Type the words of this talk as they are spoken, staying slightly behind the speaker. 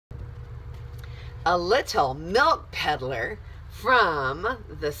A little milk peddler from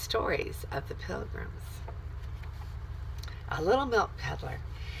the stories of the Pilgrims. A little milk peddler.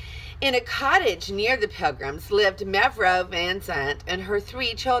 In a cottage near the Pilgrims lived Mevrouw Van Zandt and her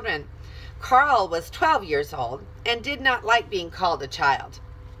 3 children. Carl was 12 years old and did not like being called a child.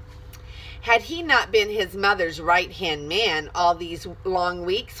 Had he not been his mother's right-hand man all these long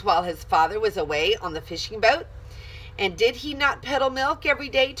weeks while his father was away on the fishing boat? And did he not peddle milk every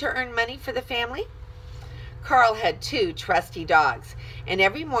day to earn money for the family? Carl had 2 trusty dogs, and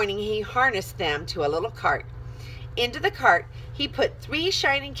every morning he harnessed them to a little cart. Into the cart he put 3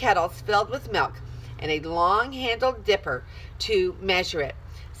 shining kettles filled with milk and a long-handled dipper to measure it.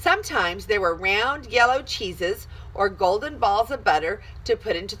 Sometimes there were round yellow cheeses or golden balls of butter to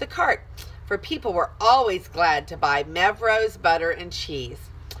put into the cart, for people were always glad to buy Mevrouw's butter and cheese.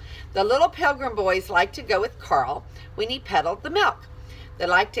 The little Pilgrim boys liked to go with Carl when he peddled the milk. They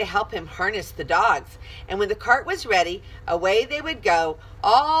liked to help him harness the dogs, and when the cart was ready, away they would go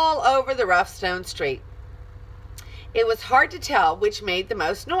all over the rough stone street. It was hard to tell which made the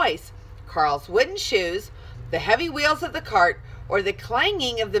most noise, Carl's wooden shoes, the heavy wheels of the cart, or the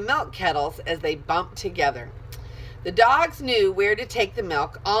clanging of the milk kettles as they bumped together. The dogs knew where to take the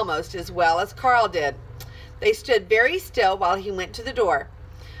milk almost as well as Carl did. They stood very still while he went to the door.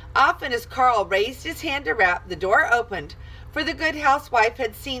 Often as Carl raised his hand to rap, the door opened, for the good housewife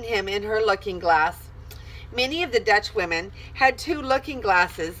had seen him in her looking-glass. Many of the Dutch women had 2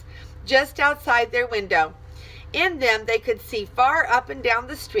 looking-glasses just outside their window. In them they could see far up and down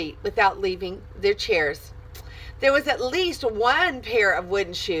the street without leaving their chairs. There was at least 1 pair of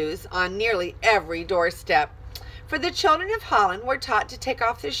wooden shoes on nearly every doorstep, for the children of Holland were taught to take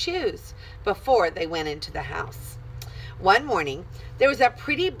off their shoes before they went into the house. One morning, there was a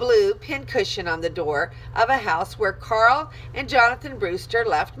pretty blue pincushion on the door of a house where Carl and Jonathan Brewster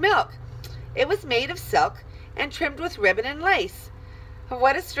left milk. It was made of silk and trimmed with ribbon and lace.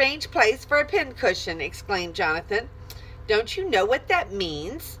 "What a strange place for a pincushion," exclaimed Jonathan. "Don't you know what that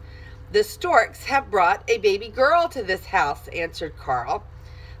means?" "The storks have brought a baby girl to this house," answered Carl.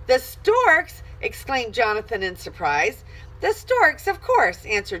 "The storks!" exclaimed Jonathan in surprise. "The storks, of course,"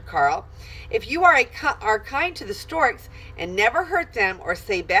 answered Carl. "If you are kind to the storks and never hurt them or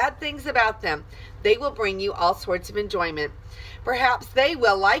say bad things about them, they will bring you all sorts of enjoyment. Perhaps they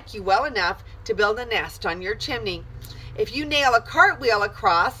will like you well enough to build a nest on your chimney. If you nail a cartwheel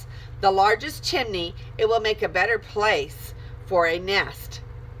across the largest chimney, it will make a better place for a nest."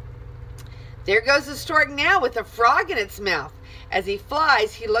 "There goes a stork now with a frog in its mouth. As he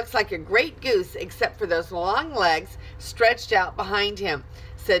flies, he looks like a great goose, except for those long legs stretched out behind him,"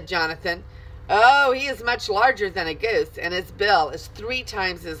 said Jonathan. "Oh, he is much larger than a goose, and his bill is 3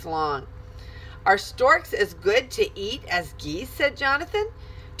 times as long." "Are storks as good to eat as geese?" said Jonathan.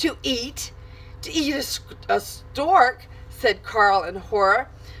 To eat a stork," said Carl in horror.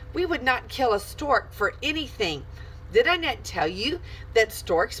 "We would not kill a stork for anything. Did I not tell you that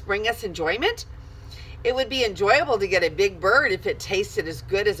storks bring us enjoyment?" "It would be enjoyable to get a big bird if it tasted as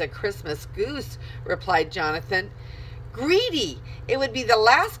good as a Christmas goose," replied Jonathan. "Greedy! It would be the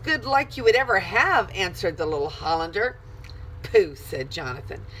last good luck you would ever have," answered the little Hollander. "Pooh," said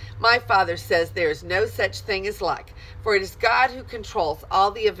Jonathan. "My father says there is no such thing as luck, for it is God who controls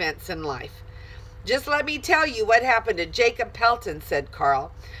all the events in life." "Just let me tell you what happened to Jacob Pelton," said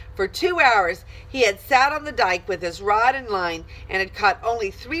Carl. For 2 hours he had sat on the dike with his rod and line and had caught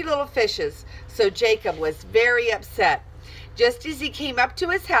only 3 little fishes, so Jacob was very upset. Just as he came up to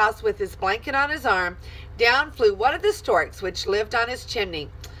his house with his blanket on his arm, down flew one of the storks which lived on his chimney.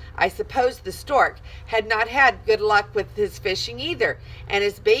 I suppose the stork had not had good luck with his fishing either, and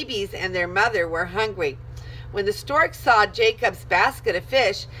his babies and their mother were hungry. When the stork saw Jacob's basket of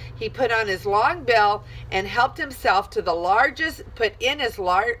fish, he put on his long bill and helped himself to the largest,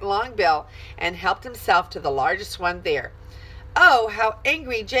 one there. Oh, how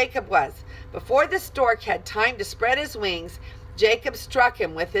angry Jacob was! Before the stork had time to spread his wings, Jacob struck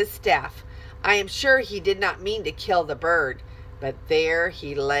him with his staff. I am sure he did not mean to kill the bird, but there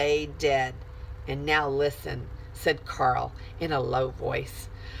he lay dead. "And now listen," said Carl in a low voice.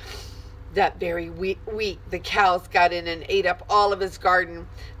 "That very week the cows got in and ate up all of his garden.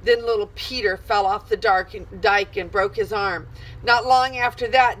 Then little Peter fell off the dike and broke his arm. Not long after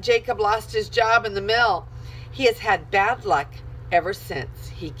that, Jacob lost his job in the mill. He has had bad luck ever since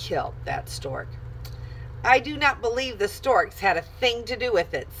he killed that stork." "I do not believe the storks had a thing to do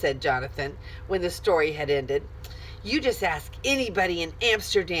with it," said Jonathan, when the story had ended. "You just ask anybody in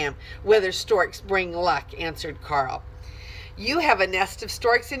Amsterdam whether storks bring luck," answered Carl. "You have a nest of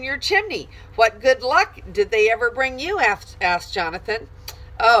storks in your chimney. What good luck did they ever bring you?" asked Jonathan.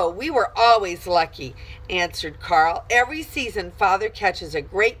 "Oh, we were always lucky," answered Carl. "Every season, Father catches a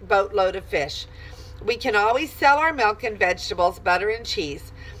great boatload of fish. We can always sell our milk and vegetables, butter and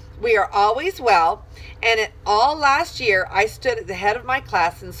cheese. We are always well, and all last year I stood at the head of my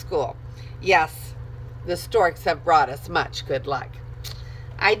class in school. Yes, the storks have brought us much good luck."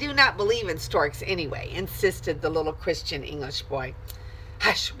 "I do not believe in storks anyway," insisted the little Christian English boy.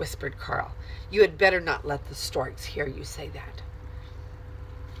 "Hush," whispered Carl. "You had better not let the storks hear you say that."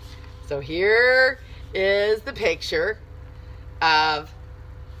 So here is the picture of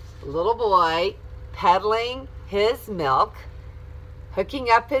a little boy peddling his milk, hooking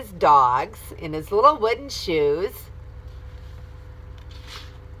up his dogs in his little wooden shoes.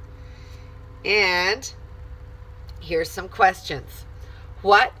 And here's some questions.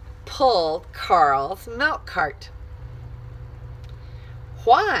 What pulled Carl's milk cart?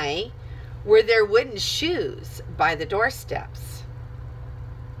 Why were there wooden shoes by the doorsteps?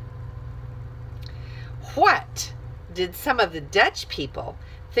 What did some of the Dutch people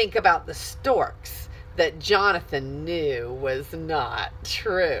think about the storks that Jonathan knew was not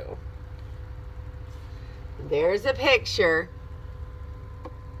true? There's a picture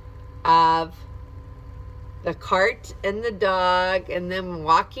of the cart and the dog and them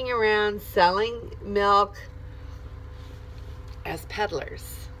walking around selling milk as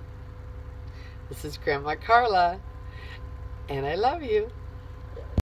peddlers. This is Grandma Carla, and I love you.